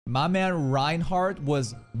My man Reinhardt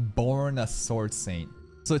was born a Sword Saint.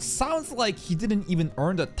 So it sounds like he didn't even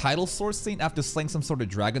earn the title Sword Saint after slaying some sort of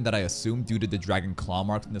dragon that I assume due to the dragon claw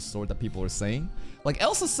marks in the sword that people are saying. Like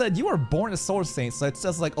Elsa said, you were born a Sword Saint, so it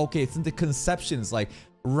says like, okay, it's in the conceptions. Like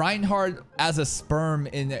Reinhardt as a sperm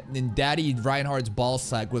in Daddy Reinhardt's ball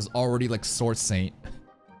sack was already like Sword Saint.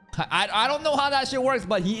 I don't know how that shit works,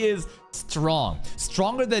 but he is strong.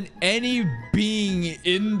 Stronger than any being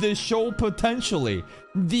in the show potentially.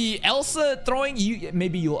 The Elsa throwing,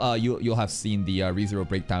 maybe you'll have seen the ReZero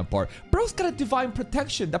breakdown part. Bro's got a divine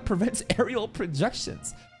protection that prevents aerial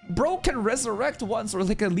projections. Bro can resurrect once or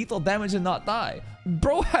like a lethal damage and not die.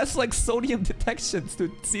 Bro has like sodium detections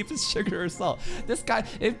to see if it's sugar or salt. This guy,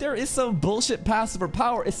 if there is some bullshit passive or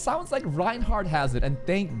power, it sounds like Reinhardt has it, and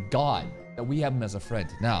thank God that we have him as a friend.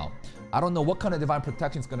 Now, I don't know what kind of divine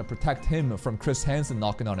protection is going to protect him from Chris Hansen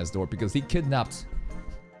knocking on his door, because he kidnapped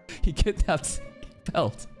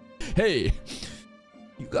Pelt. Hey,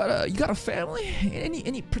 you got a family?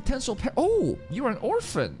 Any potential oh, you're an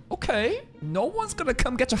orphan. Okay, no one's gonna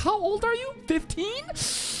come get you. How old are you? 15? A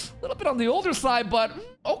little bit on the older side, but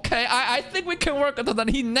okay, I think we can work with that.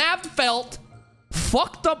 He nabbed Felt,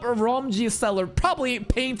 fucked up a Romji seller, probably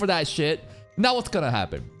paying for that shit. Now what's gonna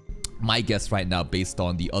happen? My guess right now, based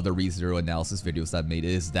on the other ReZero analysis videos I've made,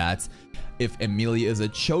 is that if Emilia is a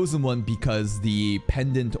chosen one because the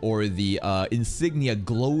pendant or the insignia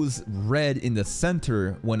glows red in the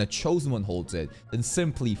center when a chosen one holds it, then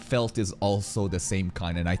simply Felt is also the same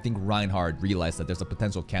kind. And I think Reinhardt realized that there's a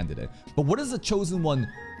potential candidate. But what is a chosen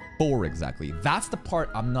one for exactly? That's the part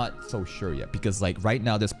I'm not so sure yet, because like right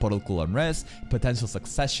now there's political unrest, potential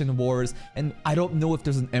succession wars, and I don't know if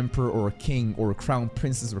there's an emperor or a king or a crown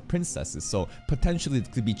princes or princesses. So potentially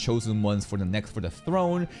it could be chosen ones for the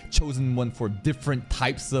throne, chosen one for different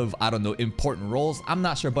types of, I don't know, important roles. I'm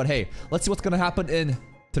not sure, but hey, let's see what's gonna happen in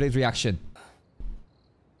today's reaction.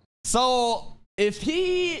 So do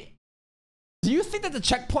you think that the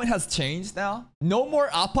checkpoint has changed now? No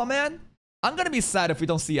more Appa Man? I'm gonna be sad if we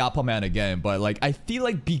don't see Appa Man again, but like I feel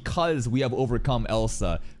like because we have overcome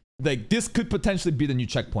Elsa, like this could potentially be the new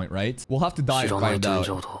checkpoint, right? We'll have to dive and find out.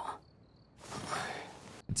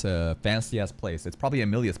 It's a fancy ass place. It's probably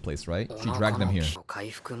Emilia's place, right? She dragged them here.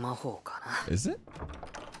 Is it?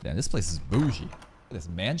 Damn, this place is bougie. This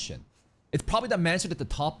mansion. It's probably the mansion at the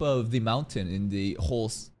top of the mountain in the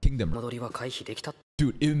whole kingdom.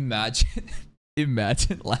 Dude,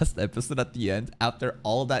 imagine last episode at the end, after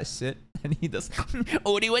all that shit, and he does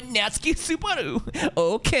Oriwa Natsuki Subaru.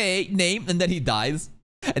 Okay, name, and then he dies.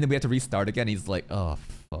 And then we have to restart again. He's like, oh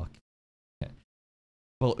fuck. Okay.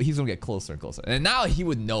 Well, he's gonna get closer and closer. And now he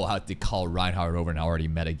would know how to call Reinhardt over and already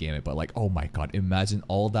metagame it, but like, oh my god, imagine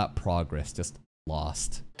all that progress just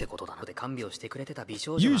lost.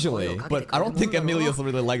 Usually, but I don't think Emilia's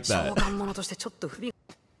really like that.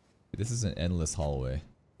 This is an endless hallway.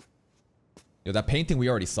 Yo, that painting we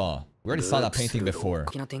already saw. We already saw that painting before.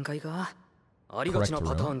 Correct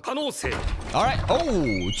room. Alright.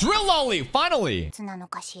 Oh! Drill Lolly! Finally! Hello.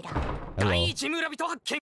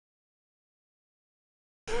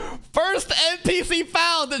 First NPC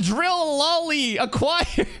found! The Drill Lolly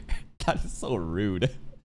acquired! That is so rude.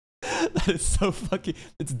 That is so fucking...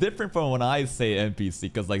 It's different from when I say NPC,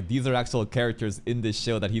 because like these are actual characters in this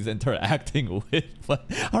show that he's interacting with. But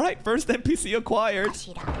alright, first NPC acquired.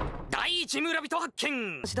 I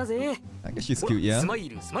guess she's cute, yeah? As in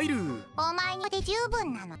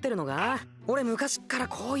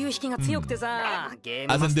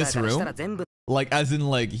this room? Like, as in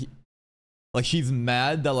like she's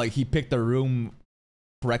mad that like he picked the room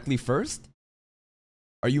correctly first?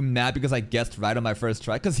 Are you mad because I guessed right on my first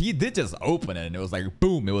try? Because he did just open it and it was like,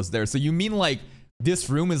 boom, it was there. So you mean like this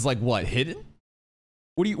room is like what, hidden?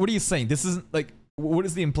 What are you saying? This isn't like, what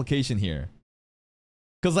is the implication here?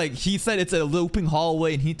 Because like he said it's a looping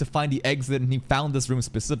hallway and he need to find the exit and he found this room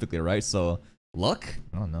specifically, right? So luck?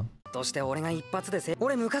 I don't know. Okay. She's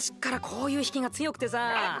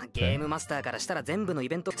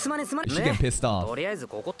getting pissed off.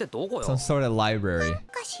 Some sort of library.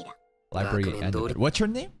 Library ended. What's her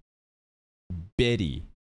name? Betty.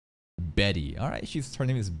 Betty. Alright, her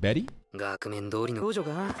name is Betty?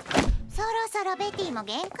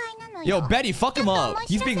 Yo, Betty, fuck him up.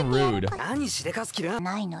 He's being rude.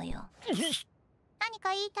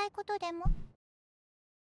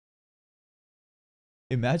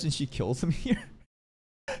 Imagine she kills him here.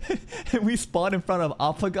 And we spawn in front of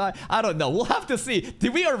Appa guy. I don't know. We'll have to see.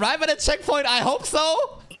 Did we arrive at a checkpoint? I hope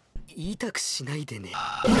so. He's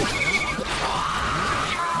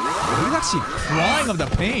actually crying of the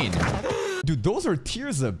pain. Dude, those are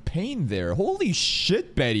tears of pain there. Holy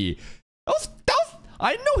shit, Betty.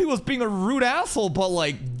 I know he was being a rude asshole, but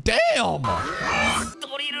like, damn!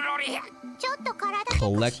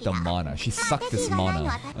 Collect the mana. She sucked this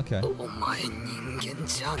mana. Okay.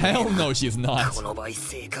 Hell no, she's not.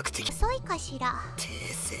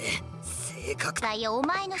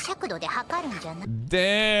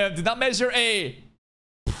 Damn, did not measure a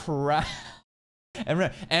proud. And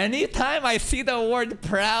remember, anytime I see the word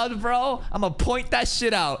proud, bro, I'm gonna point that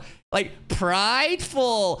shit out. Like,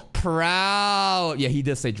 prideful, proud. Yeah, he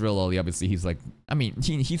did say drill only. Obviously, he's like, I mean,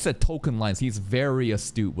 he said token lines. He's very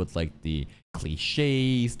astute with like the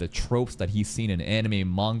cliches, the tropes that he's seen in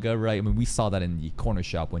anime, manga, right? I mean, we saw that in the corner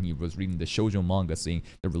shop when he was reading the shoujo manga, seeing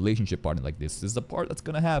the relationship part, and like, this is the part that's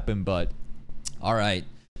gonna happen, but all right.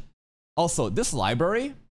 Also, this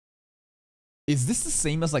library, is this the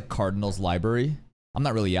same as like Cardinal's library? I'm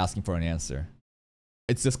not really asking for an answer.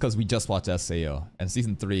 It's just because we just watched SAO and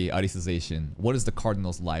season 3, Alicization. What is the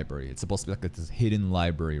Cardinal's library? It's supposed to be like this hidden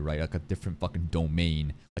library, right? Like a different fucking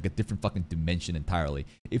domain, like a different fucking dimension entirely.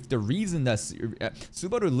 If the reason that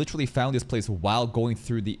Subaru literally found this place while going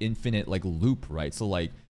through the infinite like loop, right? So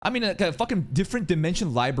like, I mean, a fucking different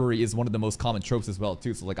dimension library is one of the most common tropes as well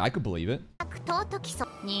too. So like, I could believe it.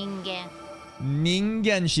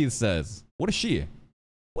 Ningen, she says. What is she?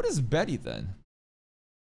 What is Betty then?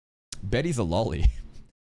 Betty's a lolly.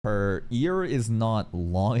 Her ear is not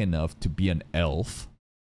long enough to be an elf.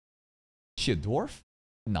 Is she a dwarf?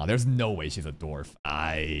 No, there's no way she's a dwarf.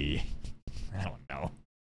 I don't know.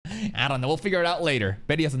 I don't know. We'll figure it out later.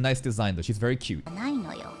 Betty has a nice design though. She's very cute.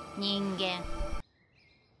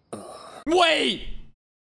 Wait!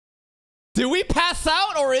 Did we pass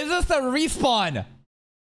out or is this a respawn?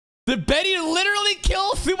 Did Betty literally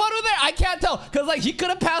kill Subaru there? I can't tell. Because like he could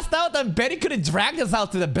have passed out, then Betty could have dragged us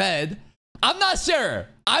out to the bed. I'm not sure.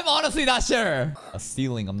 I'm honestly not sure. A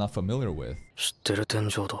ceiling I'm not familiar with.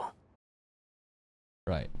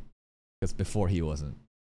 Right. Because before he wasn't.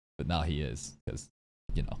 But now he is. Because,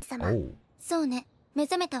 you know. Oh.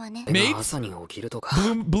 Mates?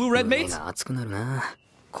 Blue red mates?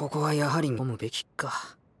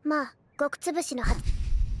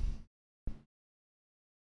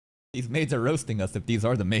 These maids are roasting us if these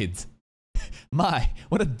are the maids. My,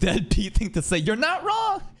 what a deadbeat thing to say. You're not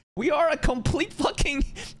wrong. We are a complete fucking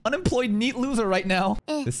unemployed neat loser right now.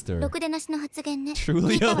 Sister.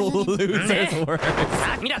 Truly a loser's worst.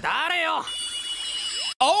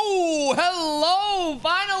 Oh, hello!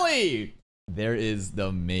 Finally! There is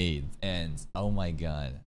the maid. And oh my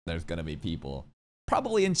god, there's gonna be people.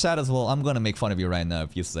 Probably in chat as well. I'm gonna make fun of you right now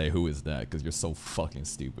if you say who is that, because you're so fucking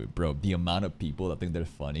stupid, bro. The amount of people that think they're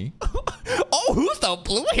funny. Oh, who's the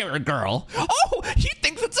blue hair girl? Oh, he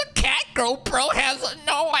thinks it's a cat girl. Bro has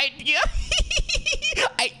no idea.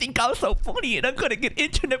 I think I'm so funny and I'm gonna get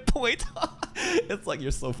internet points. It's like,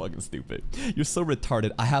 you're so fucking stupid. You're so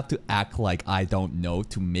retarded. I have to act like I don't know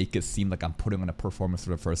to make it seem like I'm putting on a performance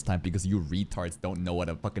for the first time because you retards don't know what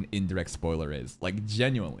a fucking indirect spoiler is. Like,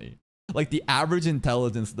 genuinely. Like, the average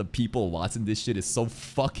intelligence of the people watching this shit is so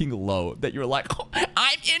fucking low that you're like, oh,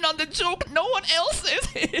 I'm in on the joke, no one else is.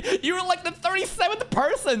 You're like the 37th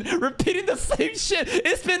person repeating the same shit.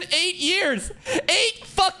 It's been 8 years. 8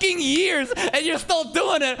 fucking years, and you're still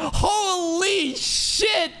doing it. Holy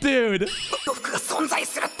shit, dude.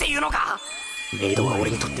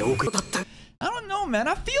 I don't know, man.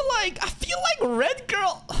 I feel like Red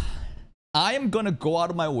Girl. I am gonna go out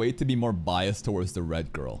of my way to be more biased towards the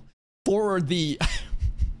Red Girl. For the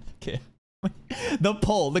okay, the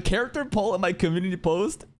poll, the character poll in my community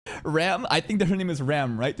post, Ram, I think that her name is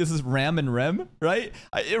Ram, right? This is Ram and Rem, right?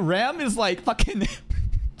 Ram is like fucking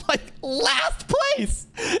like last place.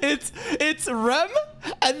 It's Rem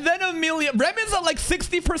and then Amelia. Rem is at like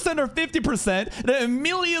 60% or 50%. Then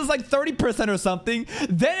Amelia is like 30% or something.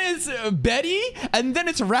 Then it's Betty, and then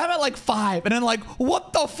it's Ram at like 5. And then like,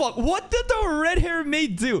 what the fuck? What did the red hair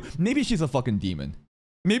maid do? Maybe she's a fucking demon.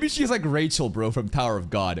 Maybe she's like Rachel, bro, from Tower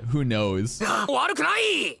of God. Who knows?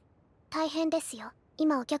 Violated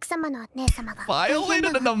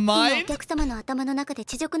in the mind?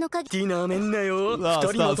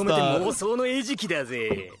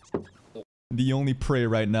 The only prey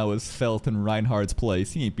right now is Felt and Reinhardt's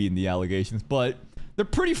place. He ain't beating the allegations, but they're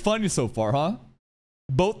pretty funny so far, huh?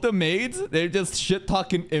 Both the maids, they're just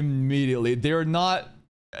shit-talking immediately. They're not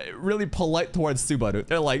really polite towards Subaru.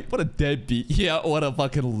 They're like, what a deadbeat. Yeah, what a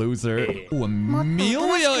fucking loser. Ooh,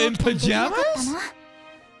 Amelia in pajamas?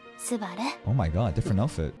 Oh my god, different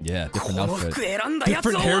outfit. Yeah, different outfit.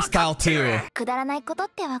 Different hairstyle too.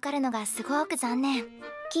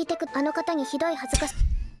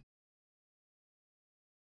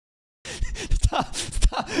 Stop,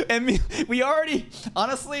 stop. And we already,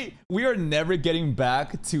 honestly, we are never getting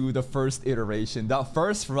back to the first iteration. That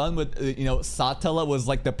first run with, Satella was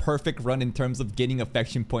like the perfect run in terms of getting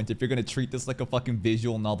affection points if you're gonna treat this like a fucking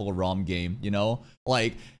visual novel ROM game, you know?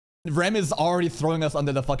 Like, Rem is already throwing us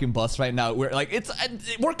under the fucking bus right now. We're like,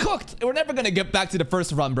 we're cooked. We're never gonna get back to the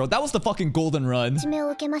first run, bro. That was the fucking golden run.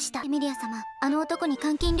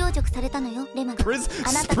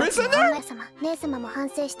 Prisoner?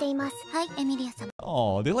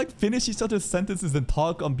 Oh, they like finish each other's sentences and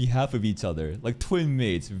talk on behalf of each other. Like twin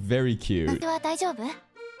mates. Very cute.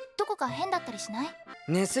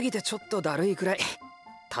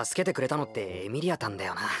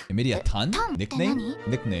 Emilia Tan? Nickname?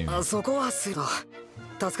 Nickname.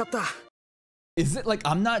 Is it like,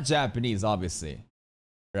 I'm not Japanese, obviously,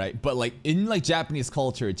 right? But like in like Japanese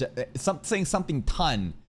culture, saying something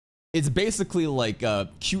Tan, it's basically like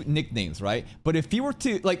cute nicknames, right? But if you were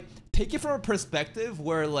to like take it from a perspective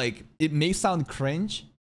where like it may sound cringe,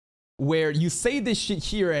 where you say this shit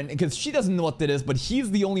here and because she doesn't know what that is, but he's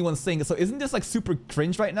the only one saying it. So isn't this like super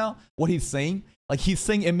cringe right now? What he's saying? Like he's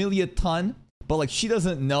saying Emilia Tan, but like she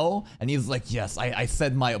doesn't know, and he's like, yes, I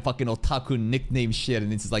said my fucking otaku nickname shit,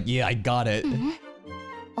 and it's just like, yeah, I got it.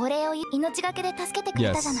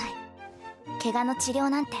 Yes.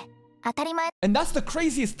 And that's the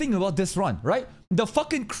craziest thing about this run, right? The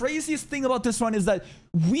fucking craziest thing about this run is that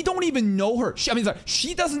we don't even know her.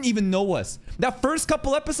 She doesn't even know us. That first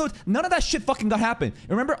couple episodes, none of that shit fucking got happened.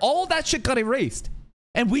 Remember, all that shit got erased.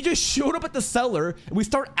 And we just showed up at the cellar and we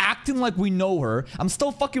start acting like we know her. I'm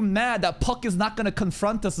still fucking mad that Puck is not gonna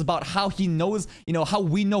confront us about how he knows, how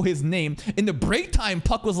we know his name. In the break time,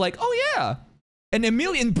 Puck was like, oh yeah. And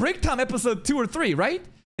Emilia, in break time episode 2 or 3, right?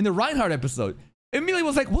 In the Reinhardt episode, Emilia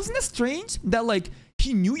was like, wasn't it strange that like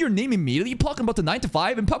he knew your name immediately, Puck, about the 9 to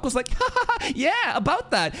 5? And Puck was like, yeah,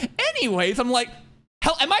 about that. Anyways, I'm like,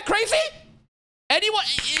 hell, am I crazy? Anyone,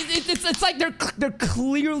 it's like they're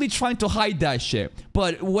clearly trying to hide that shit.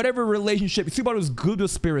 But whatever relationship, Subaru is good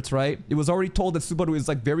with spirits, right? It was already told that Subaru is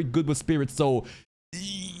like very good with spirits. So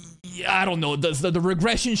I don't know, the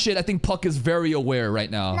regression shit. I think Puck is very aware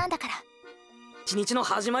right now. All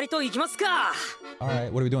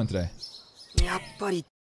right, what are we doing today?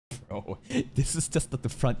 Bro, this is just at the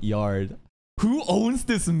front yard. Who owns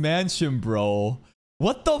this mansion, bro?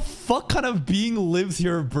 What the fuck kind of being lives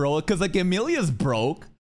here, bro? Because like Emilia's broke.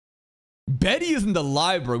 Betty is in the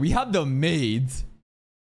library. We have the maids.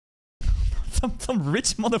 Some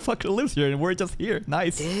rich motherfucker lives here and we're just here.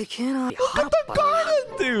 Nice. Look at the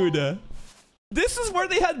garden, dude. This is where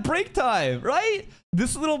they had break time, right?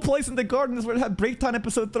 This little place in the garden is where they had break time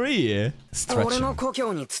episode 3. Stretching.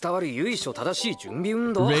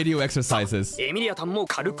 Radio exercises.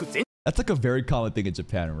 That's like a very common thing in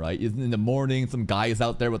Japan, right? In the morning, some guy is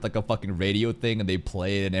out there with like a fucking radio thing and they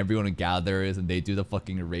play it and everyone gathers and they do the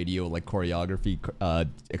fucking radio like choreography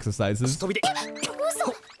exercises.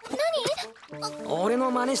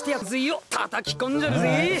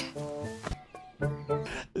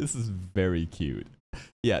 This is very cute.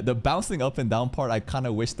 Yeah, the bouncing up and down part, I kind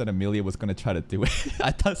of wish that Emilia was going to try to do it. I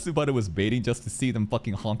thought Subaru was baiting just to see them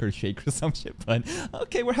fucking honk or shake or some shit, but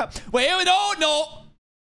okay, we're happy. Wait, no!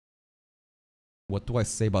 What do I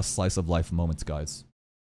say about slice of life moments, guys?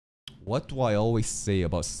 What do I always say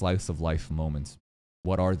about slice of life moments?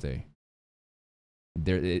 What are they?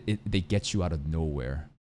 They get you out of nowhere.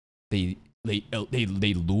 They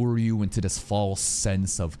lure you into this false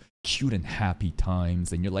sense of cute and happy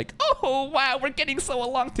times, and you're like, oh wow, we're getting so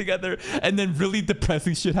along together, and then really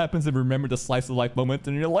depressing shit happens and remember the slice of life moment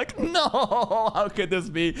and you're like, no, how could this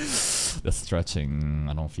be? The stretching,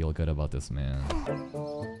 I don't feel good about this, man.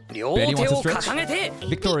 Betty wants to stretch.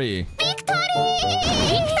 Victory.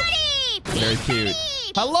 Very cute.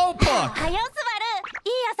 Hello, Puck.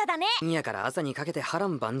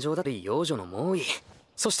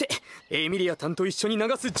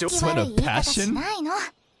 Sweat of passion?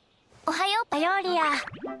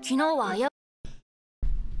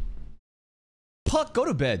 Puck, go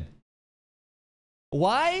to bed.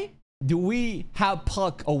 Why do we have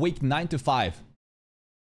Puck awake 9 to 5?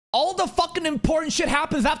 All the fucking important shit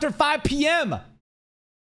happens after 5 p.m.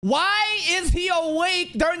 Why is he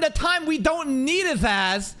awake during the time we don't need his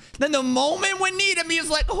ass? Then the moment we need him, he's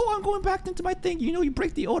like, oh, I'm going back into my thing. You know, you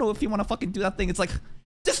break the auto if you want to fucking do that thing. It's like,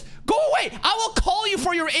 just go away. I will call you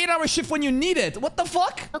for your 8-hour shift when you need it. What the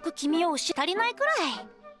fuck?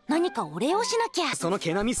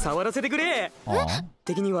 Aww.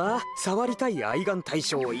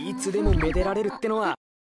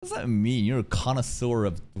 What does that mean? You're a connoisseur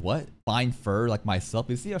of what? Fine fur like myself?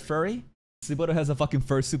 Is he a furry? Subaru has a fucking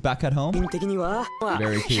fursuit back at home.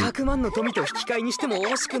 Very cute. 100万の富と引き換えにしても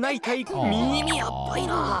惜しくないタイプ。耳やっばい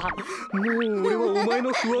な。もう俺はお前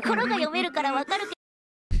の不安。心が読めるからわかるけど。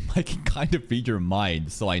 I can kind of read your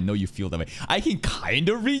mind, so I know you feel that way. I can kind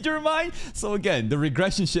of read your mind, so again, the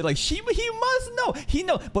regression shit, like he must know, he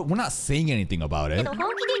know, but we're not saying anything about it. 本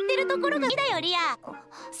気で言ってるところが好きだよリア。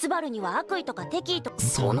スバルには悪意とか敵意とか。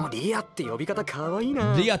そのリアって呼び方可愛い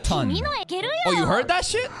な。Leah Ton. 君のいけるよ。 Oh, you heard that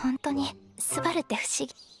shit? 本当にスバルって不思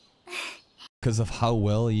議。 Because of how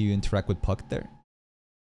well you interact with Puck there?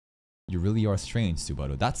 You really are strange,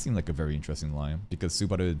 Subaru. That seemed like a very interesting line. Because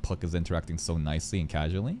Subaru and Puck is interacting so nicely and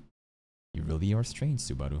casually. You really are strange,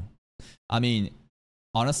 Subaru. I mean,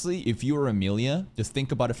 honestly, if you were Emilia, just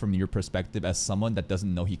think about it from your perspective as someone that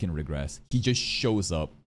doesn't know he can regress. He just shows up,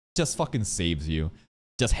 just fucking saves you,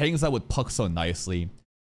 just hangs out with Puck so nicely.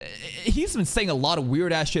 He's been saying a lot of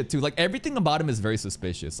weird ass shit too. Like everything about him is very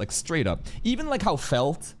suspicious, like straight up. Even like how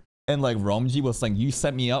Felt and like Romji was like, you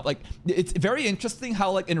set me up. Like it's very interesting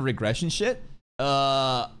how like in regression shit,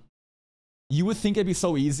 you would think it'd be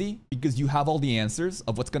so easy because you have all the answers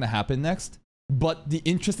of what's gonna happen next. But the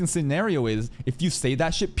interesting scenario is if you say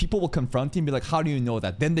that shit, people will confront you and be like, how do you know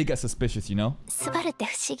that? Then they get suspicious, you know? スバルって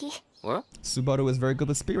不思議。 What? Subaru is very good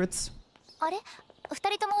with spirits. あれ、二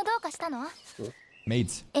人ともどうかしたの？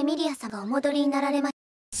 Maids. エミリアさんがお戻りになられま。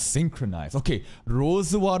 Synchronized. Okay,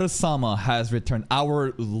 Rosewater-sama has returned.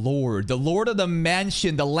 Our lord, the lord of the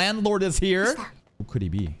mansion, the landlord is here. Who could he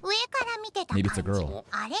be? 上から見てた。 Maybe it's a girl.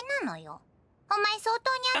 あれなのよ。お前相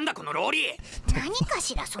当に。なんだこのローリー。何か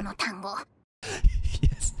しらその単語。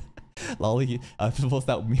 Yes. Lolly, I suppose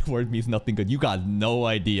that word means nothing good. You got no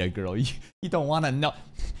idea, girl. You don't want to know.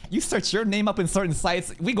 You search your name up in certain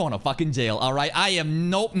sites, we going to fucking jail, alright? I am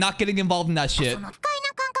not getting involved in that shit. その不快な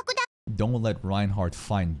感覚だ。 Don't let Reinhardt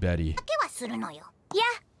find Betty. だけはするのよ。や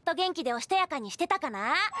っと元気でおしとやかにしてたかな。いい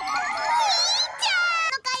じゃん。の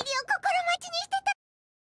帰りを心待ちにして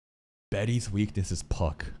た。 Betty's weakness is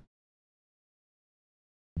Puck.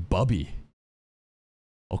 Bubby.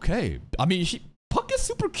 Okay. I mean, Puck is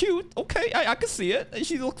super cute. Okay, I can see it.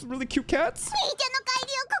 She looks really cute cats. いいじゃんの帰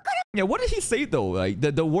りを心。 Yeah, what did he say though? Like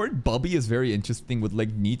the word Bubby is very interesting with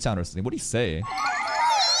like Nichan or something. What did he say?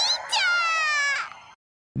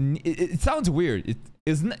 It sounds weird. It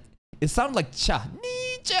isn't. It sounds like cha.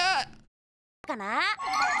 Nichan. かな。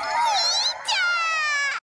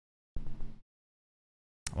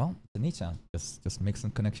 Well, the Nichan. Just make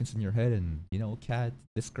some connections in your head, and you know, cat,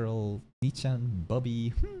 this girl, Nichan,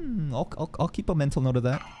 Bubby. I'll keep a mental note of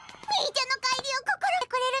that. いいじゃんの帰りを心で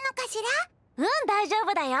くれるのかしら。うん、大丈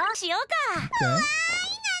夫だよ。しようか。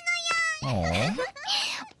 Okay. Aww.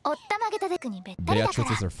 おったまげたデクにべったりだから。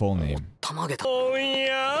 Beatrice is her full name. たまげた。お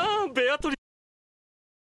やー、ベアトリ。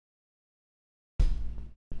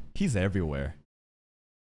 He's everywhere.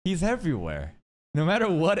 He's everywhere. No matter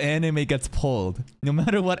what anime gets pulled, no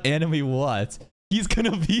matter what anime we watch, he's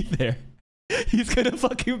gonna be there. He's gonna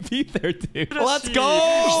fucking be there, dude. Let's go!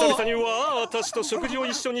 久々にわー、私と食事を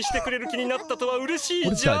一緒にしてくれる気になったとは嬉し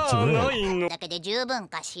いじゃないの。だけで十分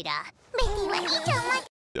かしら。ベティはいいじゃ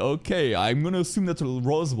ん。 Okay, I'm gonna assume that's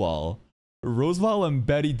Roswell. Roswell and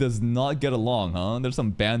Betty does not get along, huh? There's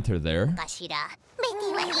some banter there. かしら。ベテ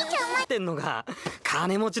ィはいいじゃん。ってんのが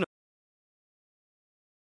金持ちの。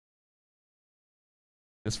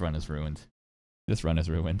 This run is ruined. This run is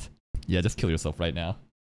ruined. Yeah, just kill yourself right now.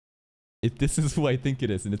 If this is who I think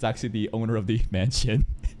it is, and it's actually the owner of the mansion,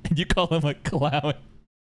 and you call him a clown.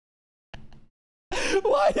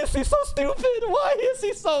 Why is he so stupid? Why is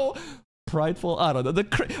he so prideful? I don't know.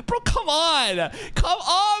 Bro, come on! Come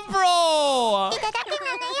on, bro!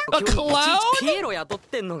 A clown? ピエロ雇っ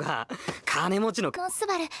てんのが金持ちの。もうス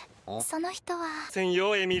バル、その人は。専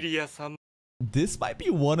用エミリアさん。 This might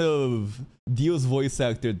be one of Dio's voice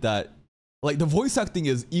actor that, like, the voice acting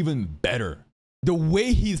is even better. The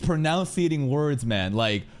way he's pronunciating words, man,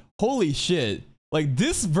 like, holy shit. Like,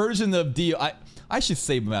 this version of Dio, I should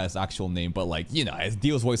say my actual name, but like, you know, as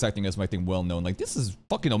Dio's voice acting is my thing well known. Like, this is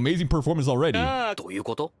fucking amazing performance already. どういう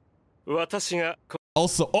こと？私が。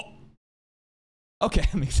 Also, oh. Okay,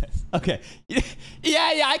 that makes sense. Okay.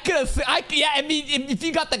 Yeah, I could have, yeah, I mean, if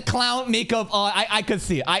you got the clown makeup on, I could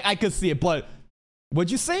see it. I could see it, but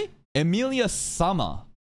what'd you say? Emilia Sama.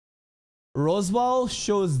 Roswell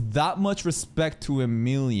shows that much respect to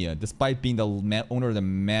Emilia, despite being the owner of the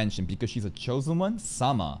mansion, because she's a chosen one?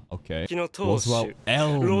 Sama, okay. Roswell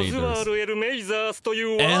L. Mathers.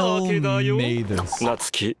 L. Mathers.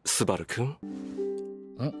 夏木スバル君。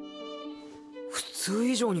普通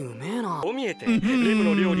以上にうめえな。こう見えてレム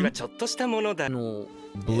の料理はちょっとしたものだ。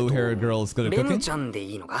Blue hair girl is good at レム cooking? ちゃんで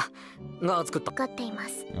いいのかが作った。分かっていま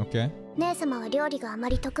す。 Okay. 姉様は料理があま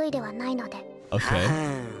り得意ではないので。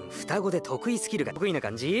Okay. 双子で得意スキルが得意な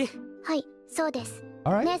感じ。はい、そうです。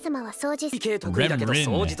 Alright. 姉様は掃除。理系得意だけど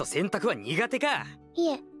掃除と洗濯は苦手か。い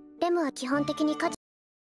え、レムは基本的に家事。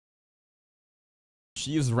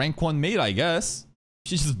 She is rank 1 maid, I guess.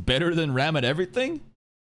 She's just better than Ram at everything?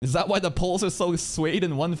 Is that why the polls are so swayed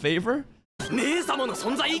in one favor? 姉様の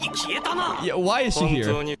存在意義消えたな。 Yeah, why is she 本 here?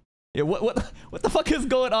 当に Yeah, what the fuck is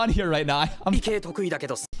going on here right now? I'm 理系得意だけ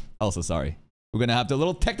ど。 also sorry. We're gonna have a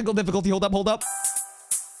little technical difficulty. Hold up, hold up.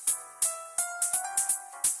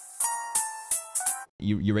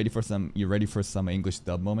 You ready for some English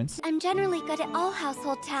dub moments? I'm generally good at all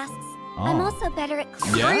household tasks. Oh. I'm also better at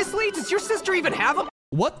Yeah? Seriously? Does your sister even have a?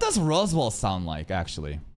 What does Roswell sound like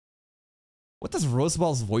actually? What does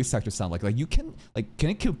Roswell's voice actor sound like? Can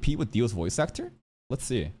it compete with Dio's voice actor? Let's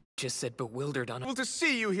see. Just said bewildered on. Well, to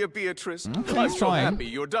see you here, Beatrice. Okay, I'm he's so trying. happy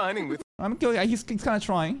you're dining with. He's kind of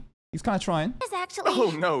trying. He's kind of trying. is actually.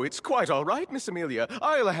 Oh no, it's quite all right, Miss Amelia.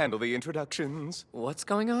 I'll handle the introductions. What's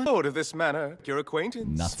going on? Lord of this manor, your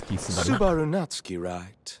acquaintance. Natsuki Subaru. Subaru Natsuki,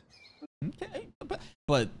 right? Okay,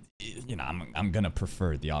 but you know, I'm gonna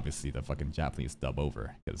prefer obviously the fucking Japanese dub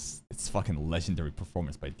over because it's fucking legendary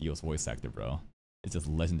performance by Dio's voice actor, bro. It's just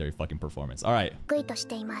legendary fucking performance. All right. 得意とし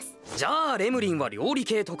ています。じゃあレムリンは料理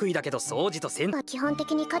系得意だけど掃除と洗濯。基本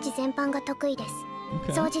的に家事全般が得意です。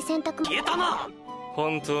 Okay. 掃除洗濯も。消えたな。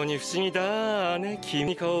本当に不思議だね。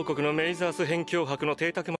君か王国のメイザース辺境博の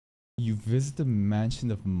邸宅も。 You visit the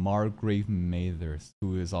mansion of Margrave Mathers,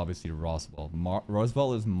 who is obviously Roswell.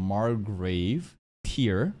 Roswell is Margrave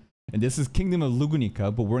here, and this is Kingdom of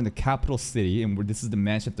Lugunica, but we're in the capital city, and this is the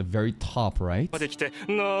mansion at the very top, right? できて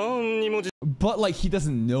何にも But like he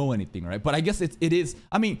doesn't know anything, right? But I guess it is.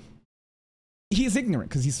 I mean, he's ignorant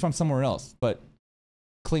because he's from somewhere else, but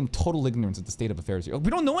claim total ignorance of the state of affairs here. We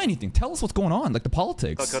don't know anything. Tell us what's going on, like the だ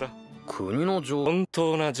politics. から国の状。本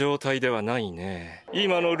当な状態ではないね。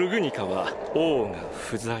今のルグニカは王が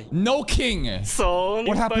不在。 No king. そう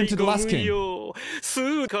What happened to the last king?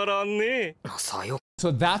 すからね。さよ。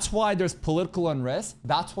 So that's why there's political unrest.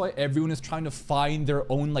 That's why everyone is trying to find their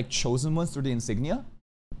own like chosen ones through the insignia,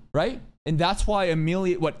 right? And that's why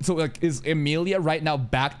Amelia. So like, is Amelia right now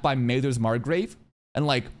backed by Mathers Margrave? And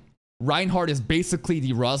like, Reinhardt is basically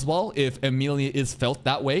the Roswell if Amelia is felt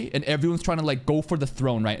that way, and everyone's trying to like go for the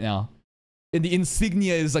throne right now. And the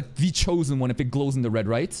insignia is like the chosen one if it glows in the red,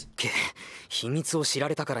 right? 秘密を知ら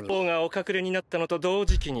れたからに。王がお隠れになったのと同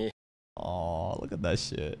時期に。 Oh, look at that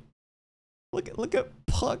shit. Look at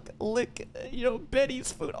Puck lick,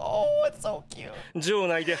 Betty's food. Oh, it's so cute. 城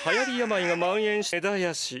内で流行り病が蔓延して枝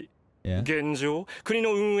やし。 Yeah. 現状国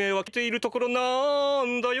の運営は来ているところな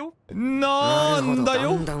んだよ。なんだ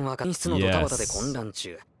よ。だんだん若い室のドタバタで混乱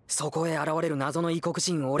中。そこへ現れる謎の異国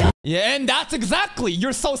人俺。 Yeah, and that's exactly.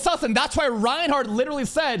 You're so sus, and that's why Reinhardt literally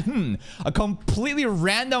said, a completely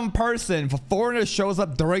random person, if a foreigner shows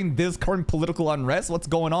up during this current political unrest, what's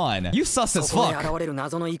going on? You sus as そこへ fuck. 現れる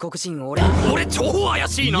謎の異国人俺。俺超怪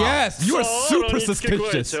しいな。 Yes, you are さら super に付け加え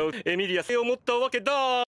suspicious. ちゃうエミリアを持ったわけ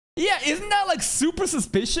だ。 Yeah, isn't that like super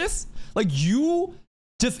suspicious? Like you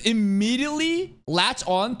just immediately latch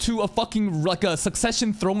on to a fucking like a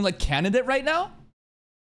succession throne like candidate right now?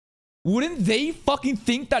 Wouldn't they fucking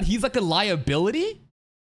think that he's like a liability?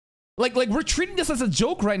 Like we're treating this as a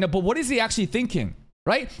joke right now, but what is he actually thinking?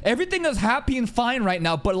 Right? Everything is happy and fine right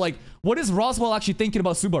now, but like, what is Roswell actually thinking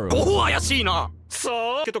about Subaru? 怪しいな。さ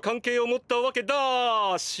あ、けと関係を持ったわけ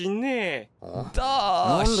だしね。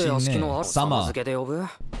なんで屋敷のある様 Sama. 付けで呼ぶ？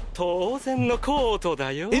当然のコート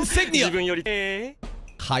だよ。 Insignia! 自分より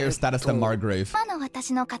Higher status than Margrave. 今の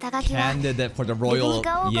私の肩書きは Candidate for the ルグ royal. ニ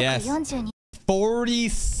カ王国 Yes. 42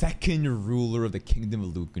 42nd ruler of the kingdom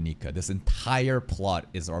of Lugunica. This entire plot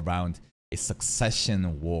is around a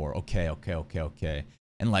succession war. Okay.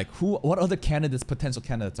 And like, what other potential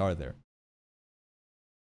candidates are there?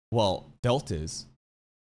 Well, Belt is.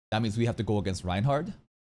 That means we have to go against Reinhardt?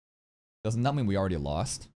 Doesn't that mean we already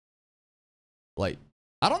lost? Like,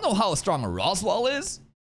 I don't know how strong Roswell is,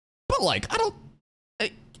 but like,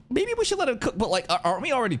 maybe we should let it cook, but like, aren't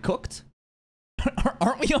we already cooked?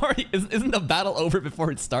 Aren't we already? Isn't the battle over before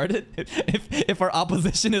it started? If our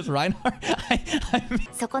opposition is Reinhardt, I mean,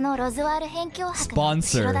 そこのロズワール辺境博の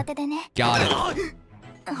後ろ盾でね。 got it.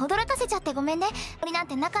 驚かせちゃってごめんね。俺なん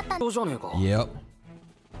てなかったんだ。そうじゃねえか。 Yep.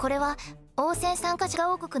 これは王戦参加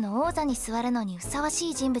者王国の王座に座るのにふさわし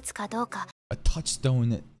い人物かどうか。 A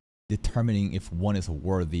touchstone determining if one is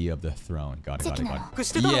worthy of the throne. Got it. 隠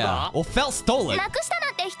してたの Yeah. か。 Well, Fel stole it. なくした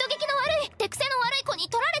なんて人聞きの悪い手癖の悪い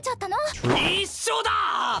true? 一緒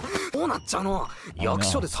だ。どうなっちゃうの？役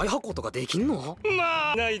所で再発行とかできんの？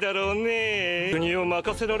まあないだろうね。国を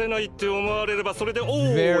任せられないって思われればそれでおし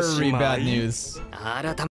Very ま bad い。 news. 改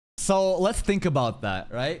め So let's think about that,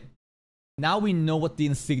 right? Now we know what the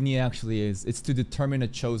insignia actually is. It's to determine a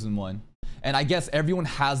chosen one. And I guess everyone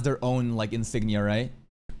has their own like insignia, right?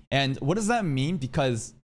 And what does that mean?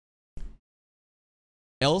 Because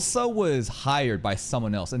Elsa was hired by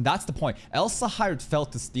someone else. And that's the point. Elsa hired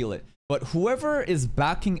Felt to steal it. But whoever is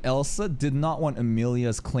backing Elsa did not want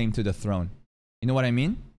Emilia's claim to the throne. You know what I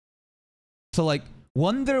mean? So like,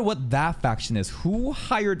 wonder what that faction is. Who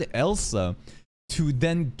hired Elsa to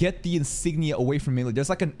then get the insignia away from Emilia? There's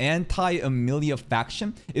like an anti-Emilia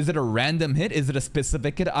faction. Is it a random hit? Is it a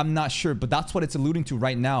specific hit? I'm not sure, but that's what it's alluding to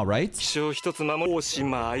right now, right? 気象一つ守るおし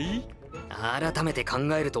まい。改めて考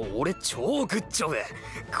えると俺超グッジョブ。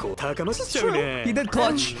こう高ましちゃう He ね。 did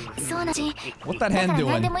clutch. そうなし What that だ hand か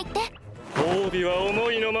ら何 doing? でも言って。褒美は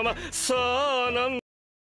思いのまま。さあなん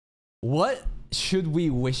What should we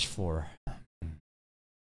wish for?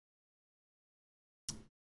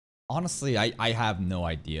 Honestly, I have no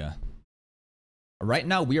idea. Right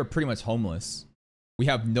now, we are pretty much homeless. We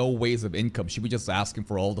have no ways of income. Should we just ask him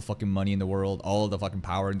for all the fucking money in the world? All the fucking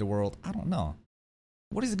power in the world? I don't know.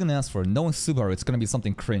 What is he gonna ask for? No one's Subaru. It's gonna be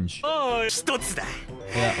something cringe. 一つだ。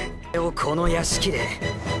 Yeah. この屋敷で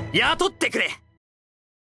雇ってくれ。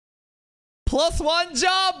 Plus one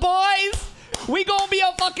job, boys! We gonna be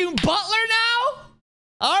a fucking butler now?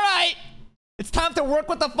 Alright. It's time to work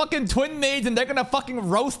with the fucking twin maids and they're gonna fucking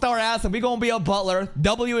roast our ass and we gonna be a butler.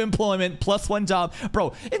 W employment, plus one job.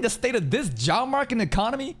 Bro, in the state of this job market and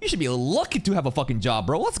economy, you should be lucky to have a fucking job,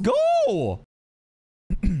 bro. Let's go!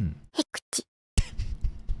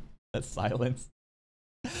 That silence.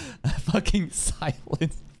 Fucking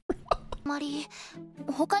silence. あまり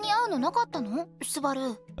他に会うのなかったのスバル。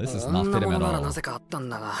 This is こ not んな fit も him の at なら all. なぜかあったん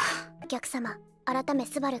だが。お客様、改め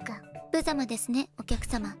スバルくん。無様ですね、お客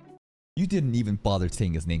様。 You didn't even bother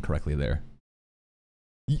saying his name correctly there.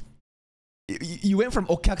 You went from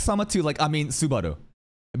Okakusama to like, I mean, Subaru.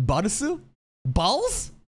 Barusu?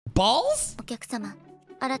 Balls? Balls? お客様、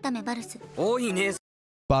改めバルス。多いね。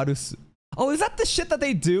 Barusu. Oh, is that the shit that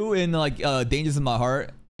they do in like Dangers in My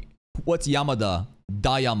Heart? What's Yamada?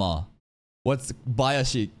 Dayama. What's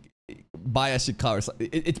Bayashi? Bayashika.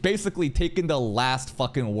 It's basically taking the last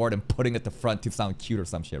fucking word and putting it at the front to sound cute or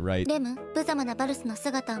some shit, right? レム、無様なバルスの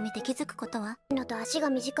姿を見て気づくことはのと足が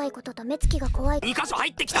短いことと目つきが怖い。2箇所入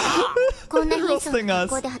ってきたな。こんな貧相 Roasting な us. 学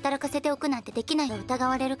校で働かせておくなんてできないと疑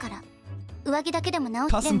われるから。上着だけでも直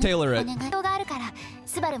して Custom tailor お it. 願いがあるから、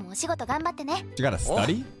スバルもお仕事頑張ってね。 You gotta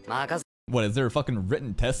study? 任せ。 What, is there a fucking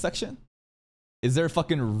written test section? Is there a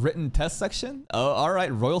fucking written test section? Oh, alright,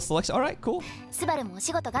 royal selection. Alright, cool. スバルもお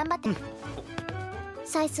仕事頑張って。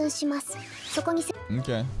採寸します。そこにせ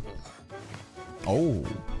Okay. Oh.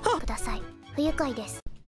 ください。不愉快です。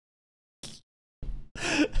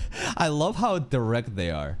 I love how direct they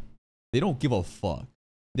are. They don't give a fuck.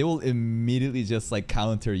 They will immediately just like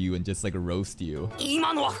counter you and just like roast you.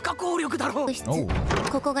 今のは不可抗力だろう。部室、 Oh.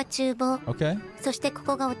 ここが厨房、 Okay. そしてこ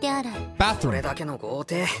こがお手洗い。これ Bathroom. だけの豪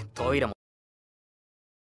邸、トイレも。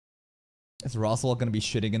 Is Roswell gonna be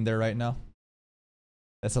shitting in there right now?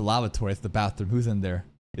 That's a lavatory. It's the bathroom. Who's in there?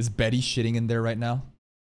 Is Betty shitting in there right now?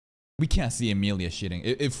 We can't see Emilia shitting.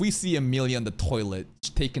 If we see Emilia in the toilet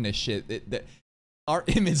taking a shit, our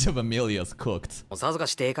image of Emilia is cooked. おさずか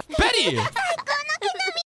してえか。 Betty!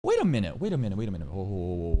 Wait a minute. Wait a minute. Wait a minute.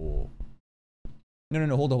 Whoa.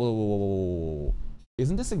 No. Hold on. Whoa.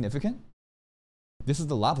 Isn't this significant? This is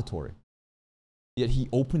the lavatory. Yet he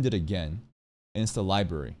opened it again, and it's the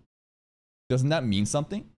library. Doesn't that mean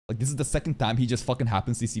something? Like, this is the second time he just fucking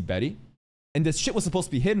happens to see Betty? And this shit was supposed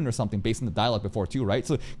to be hidden or something based on the dialogue before too, right?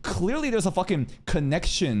 So clearly there's a fucking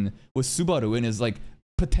connection with Subaru and his like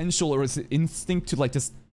potential or his instinct to like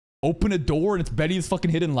just open a door and it's Betty's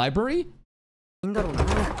fucking hidden library? いいんだろうな。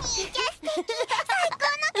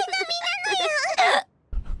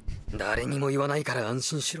誰にも言わないから安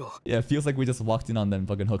心しろ。 Yeah, it feels like we just walked in on them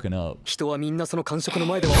fucking hooking up. 人はみんなその感触の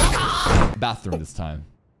前では。 Bathroom this time.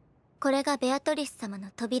 これがベアトリス様の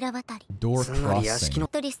扉渡り。 Door つまり屋敷 crossing. の。ベア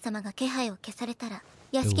トリス様が気配を消されたら、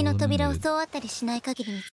屋敷の扉を総当たりしない限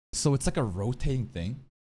りに。 So it's like a rotating thing?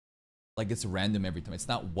 Like it's random every time. It's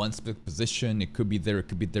not one specific position. It could be there, it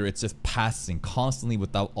could be there. It's just passing constantly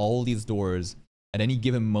without all these doors. At any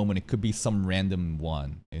given moment, it could be some random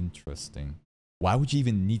one. Interesting. Why would you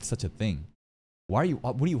even need such a thing? What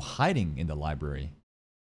are you hiding in the library?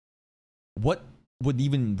 What would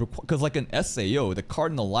even require, because like an SAO, the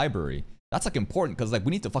Cardinal Library, that's like important because like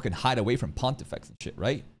we need to fucking hide away from pontifex and shit,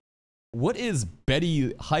 right? What is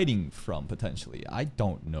Betty hiding from, potentially? I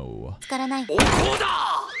don't know. 使わない。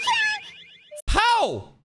 How?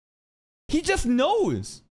 He just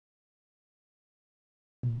knows.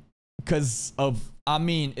 Because of, I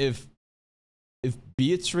mean, if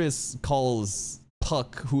Beatrice calls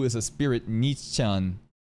Puck, who is a spirit, Nichan,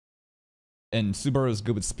 and Subaru is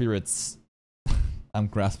good with spirits, I'm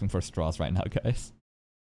grasping for straws right now, guys.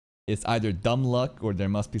 It's either dumb luck or there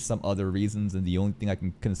must be some other reasons, and the only thing I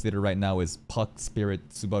can consider right now is Puck, Spirit,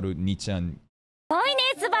 Subaru, Nichan. おいね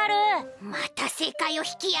スバル。また正解を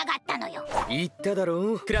引きやがったのよ。言っただろ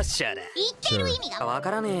うクラッシャーだ言ってる意味が。わ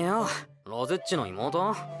からねえよロゼッチの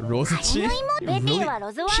妹 Rosachi? ベティは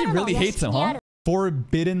ロズワ She ールの really お屋 hates 敷 him, にあ huh? る。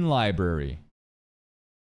 Forbidden Library.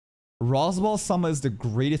 Roswell-sama is the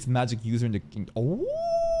greatest magic user in the kingdom.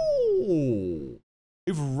 Oh!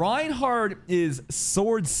 If Reinhardt is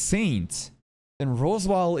Sword Saint, then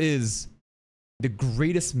Roswell is the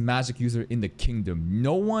greatest magic user in the kingdom.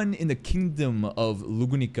 No one in the kingdom of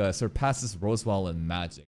Lugunica surpasses Roswell in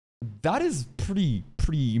magic. That is pretty,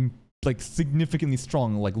 like, significantly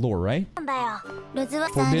strong, like, lore, right? なんだよ。ロズワ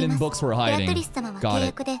ールあり Forbidden ます。 books were ベアト hiding. リス様は Got 契 it.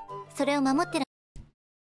 約でそれを守ってら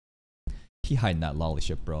He hiding that lolly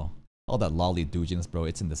shit, bro. All that lolly doujins, bro,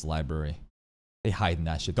 it's in this library. They hiding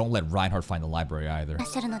that shit. Don't let Reinhardt find the library either. っ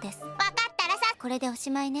しゃるのです。わかったらさ。これでおし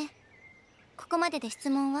まいね。ここまでで質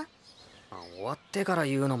問は終わってから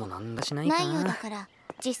言うのもなんだしないかないようだから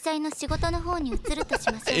実際の仕事の方に移るとし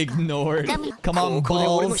ましょうか。 Ignored. ダム Come on, ここで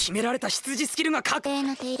俺の balls. 秘められた羊スキルが確家庭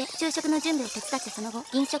の手入れ就職の準備を手伝ってその後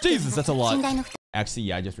飲食店 Jesus, の that's a lot. 信頼の負担 Actually,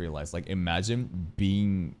 yeah, I just realized. Like, imagine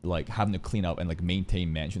being like having to clean up and like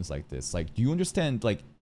maintain mansions like this. Like, do you understand? Like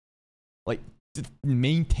to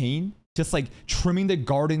maintain, just like trimming the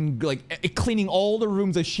garden, like cleaning all the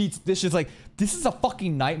rooms, the sheets, dishes. Like, this is a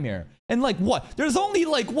fucking nightmare. And like, what? There's only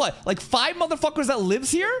like what? Like 5 motherfuckers that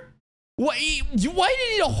lives here. What? Why do you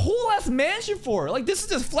need a whole ass mansion for? Like, this is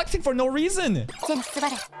just flexing for no reason. 全部すば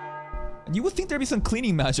れ You would think there'd be some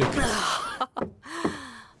cleaning magic.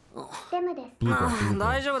 デムです Blooper,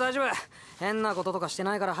 大丈夫大丈夫変なこととかして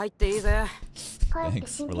ないから入っていいぜ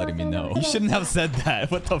Thanks for letting me know. You shouldn't have said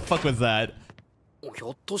that. What the fuck was that? ひ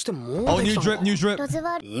ょっとしてもう Oh, で new きた drip, の new drip. ロズ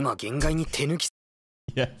ワール今限界に手抜き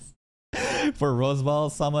Yes. For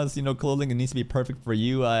Roswell-sama's, clothing, it needs to be perfect for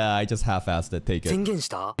you. I just half-assed it. Take 宣 it. 言し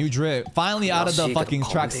た New drip. Finally out of the fucking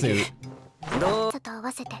tracksuit. どうと合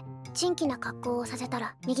わせて珍奇な格好をさせた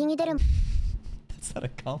ら右に出る That's not a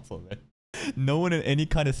compliment. No one in any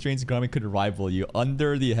kind of strange garment could rival you.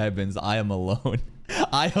 Under the heavens, I am alone.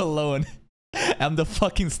 I alone am the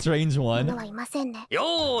fucking strange も one. のはいませんねよ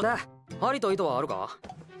ーだ針と糸はあるか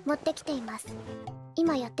持ってきています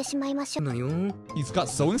今やってしまいましょうなよ He's got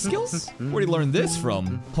sewing skills? Where did he learn this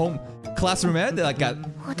from? Home classroom ed? Like at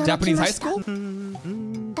驚き Japanese ま high した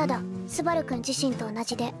school? ただスバル君自身と同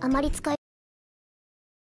じであまり使い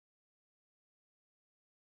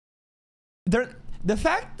The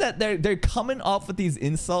fact that they're coming up with these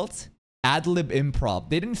insults, ad-lib improv.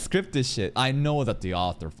 They didn't script this shit. I know that the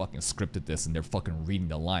author fucking scripted this and they're fucking reading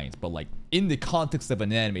the lines, but like in the context of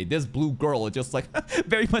an anime, this blue girl is just like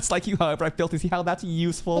very much like you. However, I failed to see how that's 見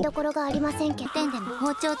useful. どころがありませんけど点でも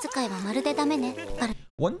包丁使いはまるでダメねあら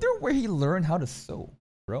Wonder where he learned how to sew,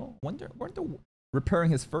 bro. Wonder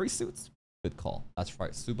repairing his furry suits. Good call. That's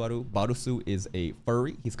right. Subaru Barusu is a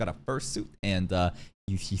furry. He's got a fursuit and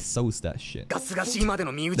he sews that shit. ガスガシまで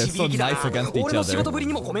の身内 They're び so いきだ nice against each 俺の仕 other. 事ぶり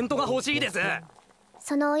にもコメントが欲しいです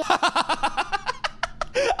その親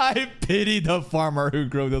I pity the farmer who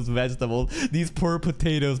grew those vegetables. These poor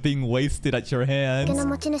potatoes being wasted at your 家 hands. の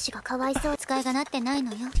持ち主がかわいそう使いがなってない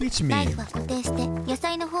のよ Teach ナイ me. フは固定して野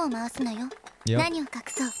菜の方を回すのよ Yep. 何を隠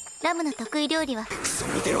そうラムの得意料理は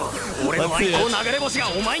見てろ俺の愛好流れ星が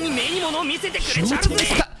お前に目に物を見せてくれちゃうぜ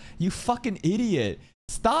You fucking idiot.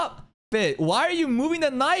 Stop it. Why are you moving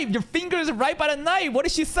the knife? Your fingers are right by the knife. What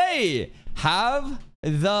did she say? Have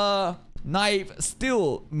the knife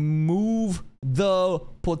still. Move the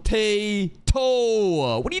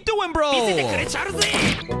potato. What are you doing, 見せてく bro? れちゃうぜ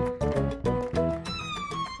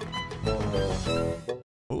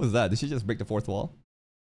What was that? Did she just break the fourth wall?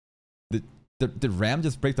 Did Ram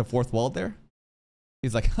just break the fourth wall there?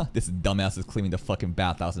 He's like, huh, this dumbass is cleaning the fucking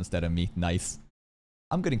bathhouse instead of me. Nice.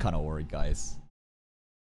 I'm getting kind of worried, guys.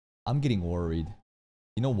 I'm getting worried.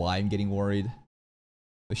 You know why I'm getting worried?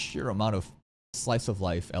 The sheer amount of slice of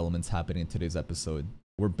life elements happening in today's episode.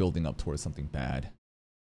 We're building up towards something bad.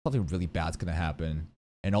 Something really bad's gonna happen.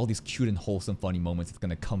 And all these cute and wholesome funny moments, it's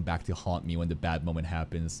gonna come back to haunt me when the bad moment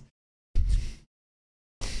happens.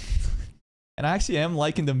 And I actually am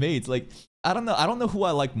liking the maids. Like, I don't know who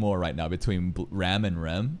I like more right now between Ram and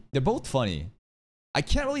Rem. They're both funny. I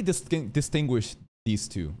can't really distinguish these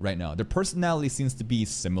two right now. Their personality seems to be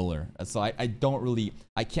similar, so I don't really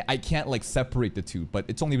I can't like separate the two. But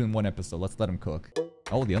it's only been one episode. Let's let him cook.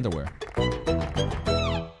 Oh, the underwear.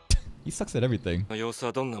 He sucks at everything. 様子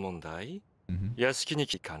はどんなもんだい？屋敷に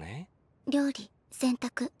来かね？料理、洗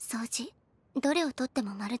濯、掃除、どれをとって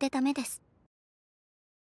もまるでダメです。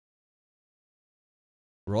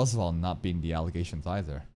Roswell not being the allegations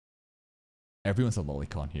either. Everyone's a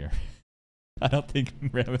lolicon here. I don't think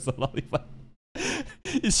Ram is a lollipop.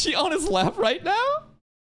 Is she on his lap right now?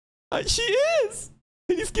 She is!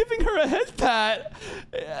 He's giving her a head pat.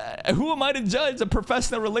 Who am I to judge a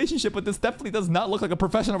professional relationship? But this definitely does not look like a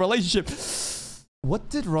professional relationship. What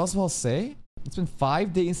did Roswell say? It's been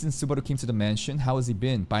 5 days since Subaru came to the mansion. How has he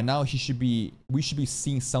been? By now, we should be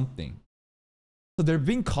seeing something. So they're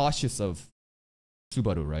being cautious of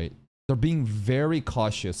Subaru, right? They're being very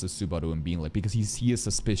cautious of Subaru and being like, because he is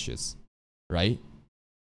suspicious, right?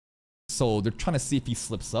 So they're trying to see if he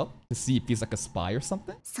slips up, to see if he's like a spy or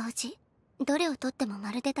something. 掃除、どれをとっても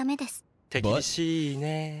まるでダメです。手厳しい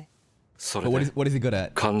ね。それ But で what is he good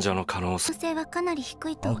at? 患者の可能性。可能性はかなり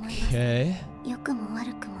低いと思います。Okay. 良くも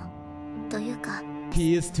悪くも。というか、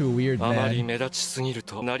He is too weird, あまり man. 目立ちすぎる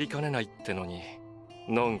となりかねないってのに、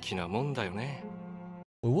のんきなもんだよね。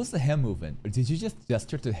What was the hand movement? Or did you just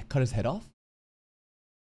gesture to cut his head off?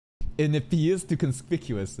 And if he is too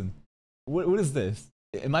conspicuous, and what is this?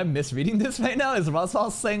 Am I misreading this right now? Is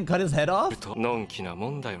Roswell saying cut his head off? のんきな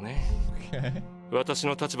もんだよね。Okay. 私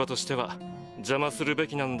の立場としては邪魔するべ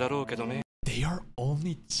きなんだろうけどね。They are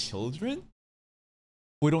only children?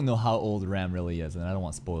 We don't know how old Ram really is, and I don't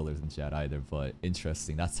want spoilers in chat either, but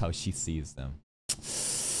interesting. That's how she sees them.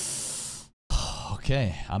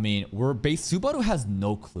 Okay, I mean, Subaru has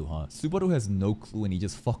no clue, huh? Subaru has no clue, and he's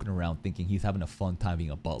just fucking around thinking he's having a fun time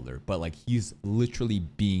being a butler, but like he's literally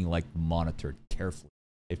being like monitored carefully.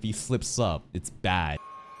 If he slips up, it's bad.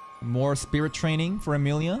 More spirit training for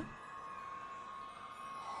Emilia?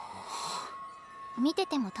 見て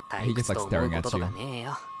ても He just like staring at you.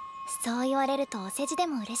 そう言われるとお世辞で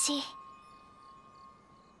も嬉しい。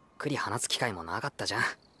くり話す機会もなかったじゃん。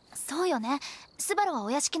そうよね。スバルは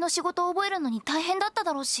お屋敷の仕事を覚えるのに大変だった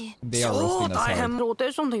だろうし。They are roasting us 大変 hard. ローテ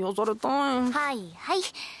ーションで寄されたい。はいはい。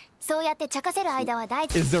そうやって茶化せる間は大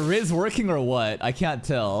事。 Is the Riz working or what? I can't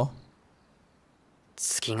tell.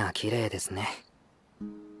 月が綺麗ですね。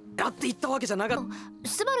だって言ったわけじゃなかった。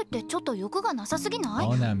スバルってちょっと欲がなさすぎない？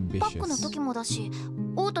 Unambitious. パックの時もだし、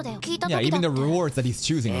オートで聞いた Yeah, 時だ even っ the て。 rewards that he's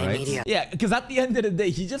choosing, right? Emilia. Yeah, because at the end of the day,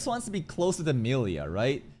 he just wants to be closer to Emilia,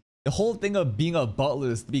 right? The whole thing of being a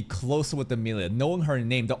butler is to be closer with Emilia, knowing her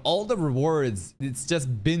name. All the rewards, it's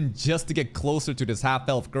just been just to get closer to this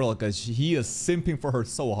half-elf girl because he is simping for her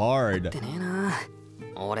so hard. ってねえな。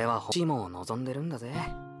俺は欲しいもんを望んでるんだぜ。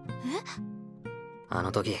あ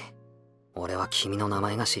の時、俺は君の名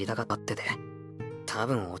前が知りたかったってて、多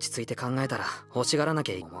分落ち着いて考えたら欲しがらな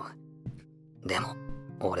きゃいいと思う。でも、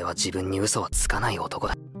俺は自分に嘘はつかない男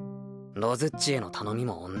だ。ロズッチへの頼み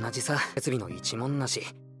も同じさ。設備の一文なし。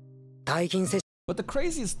大金接 But the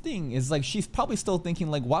craziest thing is like she's probably still thinking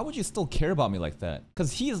like, why would you still care about me like that?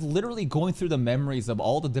 Because he is literally going through the memories of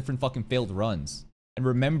all the different fucking failed runs and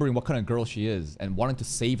remembering what kind of girl she is and wanting to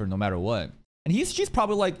save her no matter what. And she's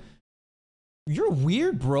probably like, you're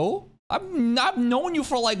weird, bro. I've known you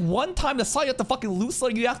for like one time. I saw you at the fucking loose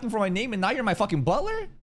like you asking for my name and now you're my fucking butler?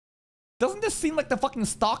 Doesn't this seem like the fucking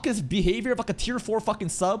stalkist behavior of like a tier 4 fucking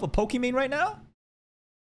sub of Pokimane right now?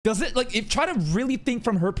 Does it like try to really think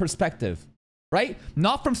from her perspective, right?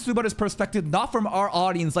 Not from Subaru's perspective, not from our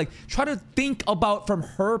audience. Like try to think about from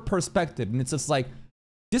her perspective, and it's just like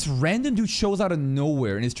this random dude shows out of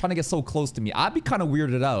nowhere and is trying to get so close to me. I'd be kind of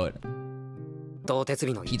weirded out. 当設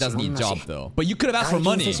備の He 一 doesn't need 文 a な job し。 though, but you could have asked for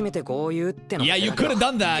大金 money. せしめて豪遊っての Yeah, you could have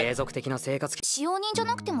done that. 継続的な生活使用人じゃ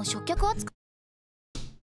なくても食客扱い。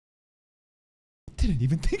 Didn't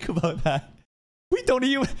even think about that. We don't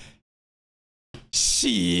even.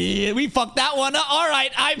 Shit, we fucked that one up. All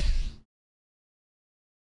right, I'm.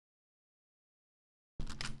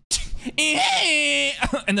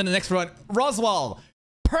 And then the next one, Roswell,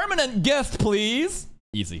 permanent guest, please.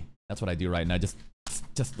 Easy. That's what I do right now. Just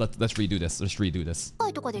let's redo this. Let's redo this.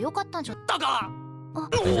 とかでよかったんじゃ。だがお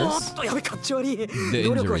ーっとやべかっち悪い。 The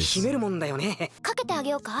努力は injuries. 秘めるもんだよね。かけてあげ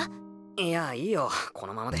ようか。いや、いいよ。こ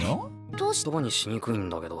のままで。 No? どうし言葉にしにくいん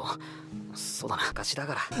だけど。そうだな、昔だ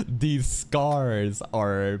から。 These scars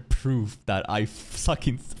are proof that I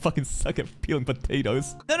fucking suck at peeling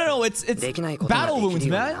potatoes. No. It's できないことが battle で wounds, き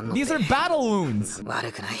るようになる man. の These are って battle wounds.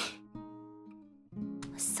 悪くない。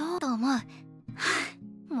そうと思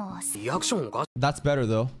う。もうリアクションおか That's better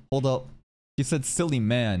though. Hold up. He said silly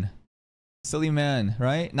man. Silly man,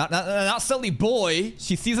 right? Not silly boy.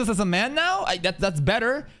 She sees us as a man now? That's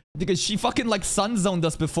better. Because she fucking like sun zoned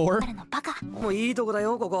us before. バカ。もういいとこだ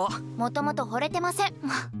よここ。もともと惚れてません。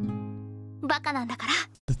バカなんだから。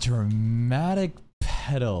The dramatic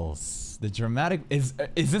pedals. The dramatic is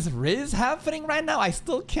this Riz happening right now? I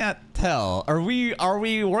still can't tell. Are we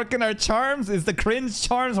working our charms? Is the cringe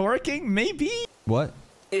charms working? Maybe. What?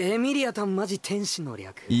 エミリアタンマジ天使の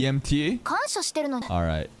略。EMT? 感謝してるの。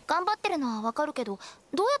 Alright. 頑張ってるのはわかるけど、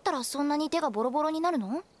どうやったらそんなに手がボロボロになる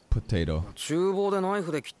の？ Potato. 厨房でナイ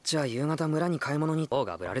フで切っちゃ夕方村に買い物に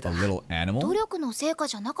がぶられ A た。 little animal? 努力の成果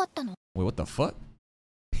じゃなかったの？ Wait, what the fuck?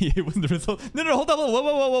 It wasn't the result. No, hold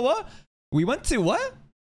on. What? We went to what?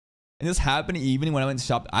 And this happened even when I went to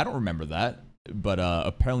shop. I don't remember that. But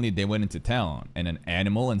apparently they went into town and an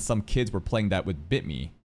animal and some kids were playing that with Bit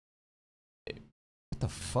Me. What the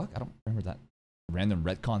fuck? I don't remember that. Random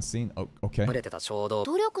retcon scene. Oh, okay. 群れてたちょうど。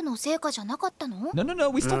努力の成果じゃなかったの？ No.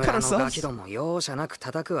 We still cut 村のガ ourselves. キども容赦なく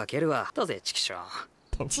叩くわけるわ。だぜチキショ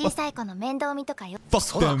ー。 The 小 fuck? さい子の面倒見とかよ。 Fuck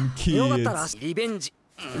そうだ them よかったら kids. リベンジ。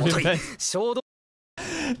もとい Revenge. 小動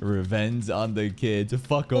Revenge on the kids.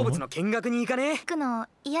 Fuck 物 them. の見学に行かねえ。行くの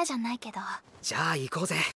嫌じゃないけど。じゃあ行こう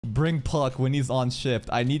ぜ。 Bring Puck when he's on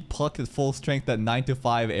shift. I need Puck at full strength at 9 to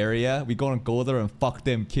 5 area. We gonna go there and fuck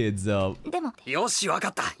them kids up. でもよしわか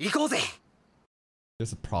った行こうぜ。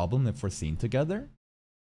 There's a problem if we're seen together?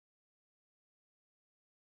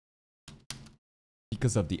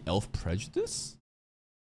 Because of the elf prejudice?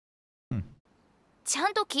 ちゃ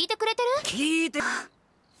んと聞いてくれてる？聞いて。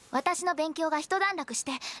私の勉強が一段落し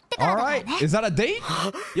てってからだから Alright, ね。 is that a date?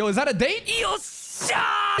 Yo, is that a date? よっし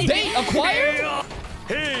ゃー。 Date acquired?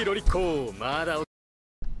 ヘイロリコまだ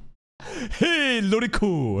Hey,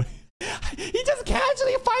 Lorico! He just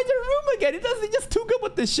casually finds a room again. He's just too good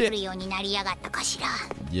with this 来 shit. るようになりやがったかしら。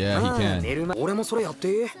 Yeah, あ he あ can. 寝る前俺もそれやっ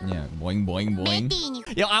て。 Yeah, boing, boing, ベ boing. ティに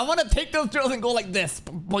Yo, I wanna take those drills and go like this.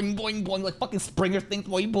 Boing, boing, boing, like fucking Springer things.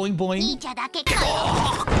 Boing, boing, い boing. いじゃだけかよ。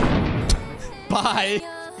 Bye.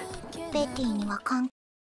 ベティには関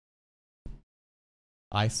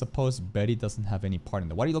I suppose Betty doesn't have any part in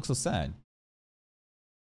that. Why do you look so sad?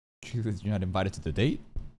 Because you're not invited to the date?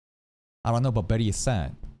 I don't know, but Betty is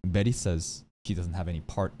sad. Betty says she doesn't have any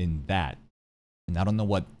part in that. And I don't know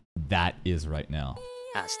what that is right now.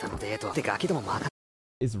 明日のデートってガキどもまだ。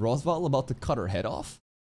 Is Rosval about to cut her head off?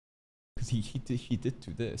 Because he did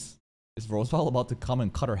do this. Is Rosval about to come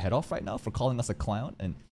and cut her head off right now for calling us a clown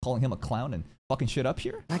and calling him a clown and fucking shit up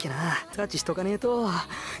here? なきゃなタッチしとかねえと。や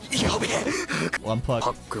べえ。 One puck, パ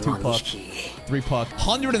ック two が2 puck, 匹。 three puck,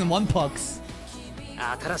 101 pucks.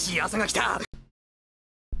 新しい朝が来た。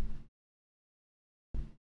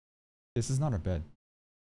 This is not our bed.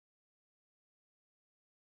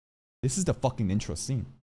 This is the fucking intro scene.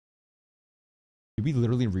 Did we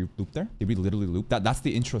literally loop there? Did we literally loop that? That's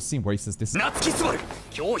the intro scene where he says this. 夏木すばる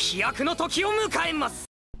今日飛躍の時を迎えます。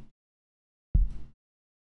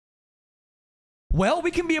 Well,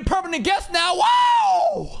 we can be a permanent guest now.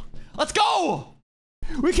 Wow! Let's go!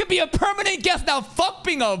 We can be a permanent guest now. Fuck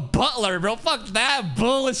being a butler, bro. Fuck that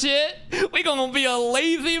bullshit. We gonna be a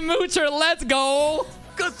lazy moocher. Let's go.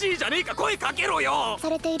 おかしいじゃねえか声かけろよ。さ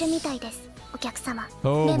れているみたいです。お客様。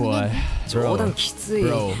 Oh ねむ boy. ね 冗 Bro, 談きつい。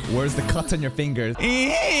 bro, where's the cuts on your fingers?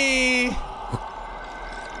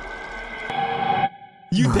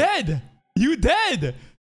 You dead! You dead!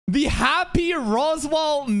 The happy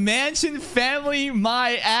Roswell Mansion family,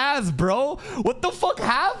 my ass, bro. What the fuck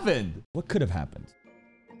happened? What could have happened?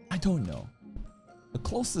 I don't know. The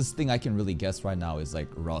closest thing I can really guess right now is like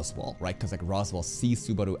Roswell, right? Because like Roswell sees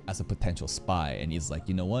Subaru as a potential spy and he's like,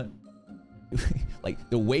 you know what? Like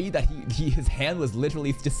the way that his hand was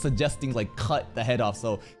literally just suggesting like cut the head off.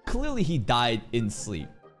 So clearly he died in sleep.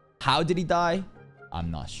 How did he die? I'm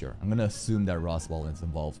not sure. I'm gonna assume that Roswell is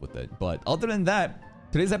involved with it. But other than that,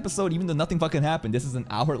 today's episode, even though nothing fucking happened, this is an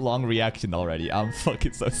hour-long reaction already. I'm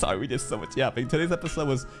fucking so sorry. There's so much happening. Today's episode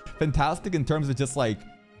was fantastic in terms of just like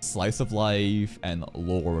slice of life and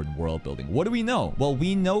lore and world building. What do we know? Well,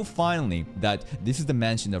 we know finally that this is the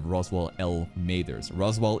mansion of Roswell L. Mathers.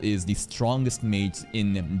 Roswell is the strongest mage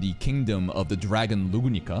in the kingdom of the dragon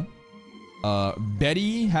Lugunica.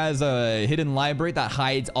 Betty has a hidden library that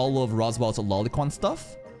hides all of Roswell's lolicon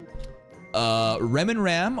stuff. Rem and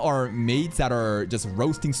Ram are maids that are just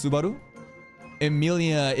roasting Subaru.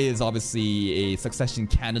 Emilia is obviously a succession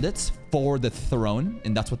candidate for the throne,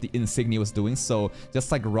 and that's what the insignia was doing. So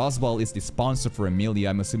just like Roswell is the sponsor for Emilia,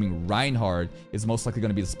 I'm assuming Reinhard is most likely going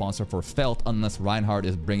to be the sponsor for Felt, unless Reinhard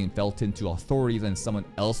is bringing Felt into authorities and someone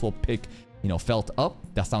else will pick, you know, Felt up.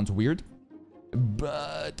 That sounds weird.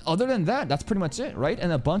 But other than that, that's pretty much it, right?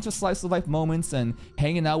 And a bunch of slice of life moments and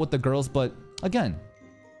hanging out with the girls. But again,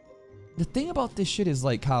 the thing about this shit is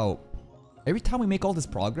like how every time we make all this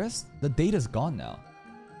progress, the data's gone now.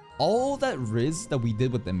 All that Riz that we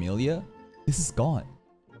did with Emilia, this is gone.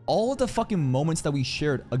 All the fucking moments that we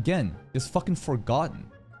shared, again, is fucking forgotten.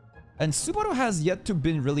 And Subaru has yet to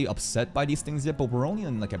been really upset by these things yet, but we're only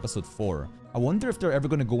in like episode 4. I wonder if they're ever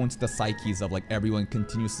gonna go into the psyches of like everyone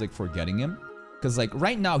continuously like, forgetting him. Because like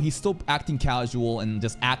right now he's still acting casual and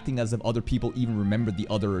just acting as if other people even remember the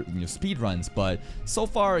other speed runs. But so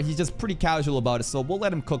far he's just pretty casual about it, so we'll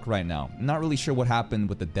let him cook right now. I'm not really sure what happened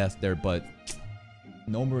with the death there, but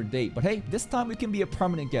no more date. But hey, this time we can be a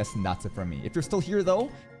permanent guest, and that's it from me. If you're still here though,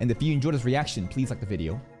 and if you enjoyed this reaction, please like the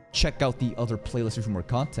video. Check out the other playlists for more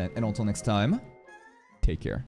content, and until next time, take care.